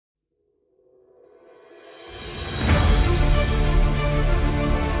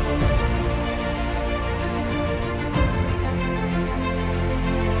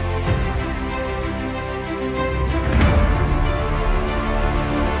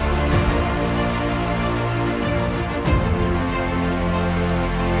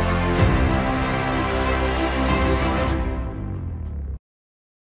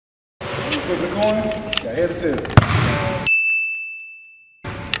going? Yeah, here's the tip.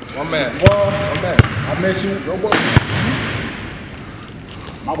 One man. One man. I miss you. Go ball.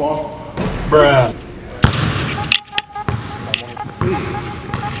 My ball. Bruh. I wanted to see.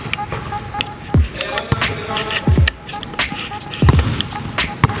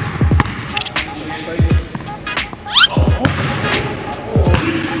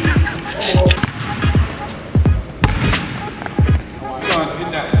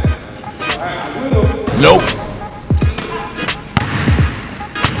 Nope.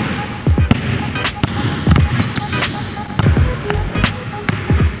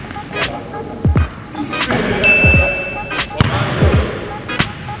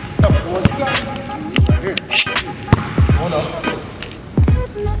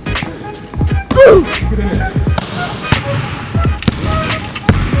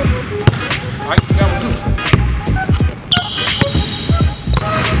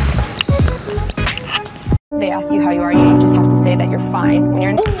 They ask you how you are, you just have to say that you're fine when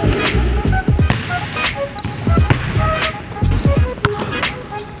you're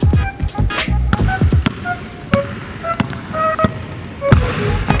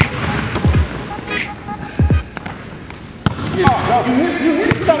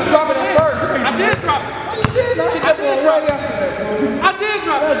You gotta drop it at first. I did drop it. Oh, you did? I did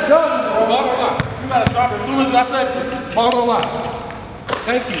drop it. That's dumb. Ball don't lie. You gotta drop it as soon as I touch it. Ball don't lie.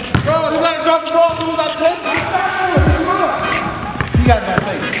 Thank you. Bro, you gotta drop the ball as soon as I touch it. You got it on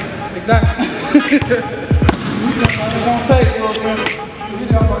tape. Exactly. You got it on tape, you know what I'm saying?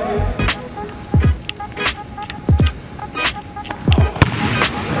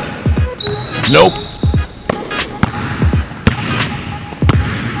 Nope.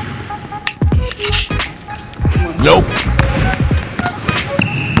 Nope.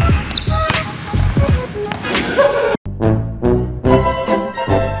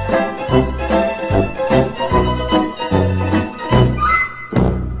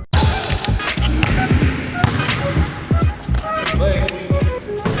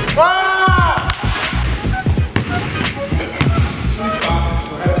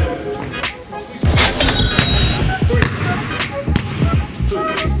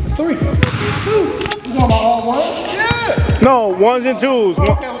 No, ones and twos. Okay,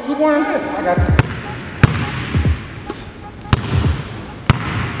 well, 2 pointers. I got you.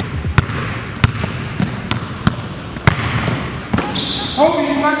 Homie,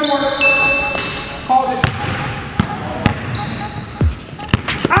 you might work. Hold it.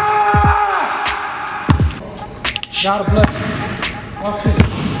 Ah! Gotta play. Watch it.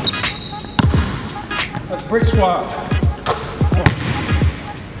 That's Brick Squad.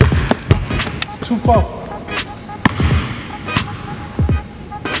 It's 2-4.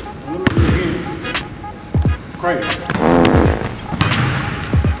 Great. I'm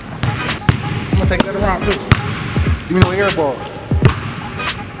gonna take that around too. Give me no air ball.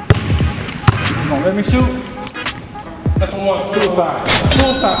 You gonna let me shoot? That's a one. Suicide.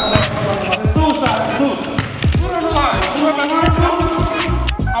 Suicide. Suicide. Put on the line.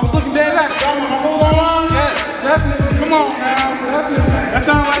 I was looking dead at it. Y'all want my move online? Yes, definitely. Come on now. Definitely. That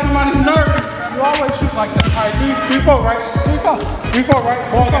sounds like somebody who's nervous. You always shoot like that. All right, 3-4, right? 3-4. 3-4, right?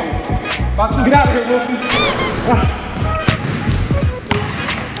 Ball game. Get out of here, Wilson.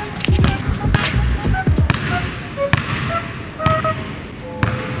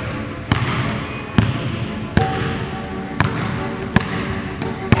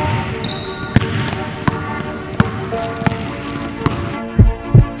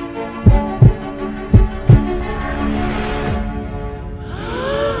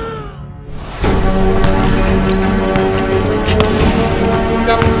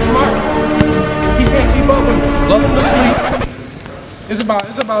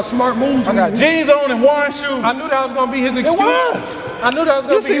 It's about smart moves. I got jeans on and worn shoes. I knew that was gonna be his excuse. It was. I knew that was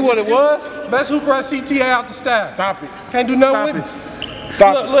gonna be his excuse. You see what it was? Best hooper at CTA out the staff. Stop it. Can't do nothing with it.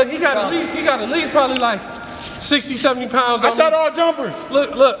 Stop Look, he got at least probably like 60, 70 pounds on I shot me. all jumpers.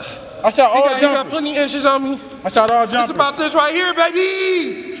 Look. I shot all jumpers. He got plenty of inches on me. I shot all jumpers. It's about this right here,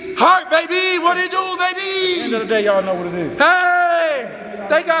 baby. Heart, baby. What it do, baby? At the end of the day, y'all know what it is. Hey,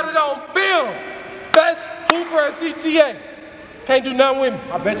 they got it on film. Best hooper at CTA. Can't do nothing with me.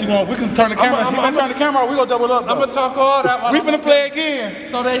 I bet you gonna. We can turn the camera. If you gonna turn the camera, we gonna double up. I'm gonna talk all that. We finna play again.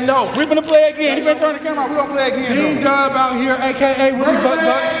 So they know. We finna play again. He finna turn the camera. We gonna play again. Dean Dub out here, aka Willie Butt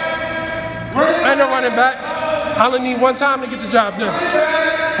Bucks. Ain't no running back. I only need one time to get the job done.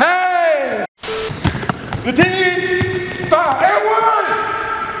 Hey! The team. Stop. Everyone!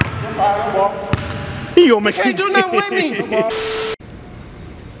 Fire ball. He gonna make. Can't do nothing with me.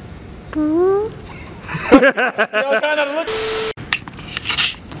 Yo, try not to look.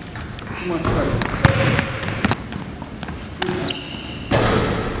 Too much pressure.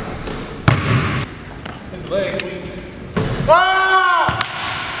 His legs weak. Ah!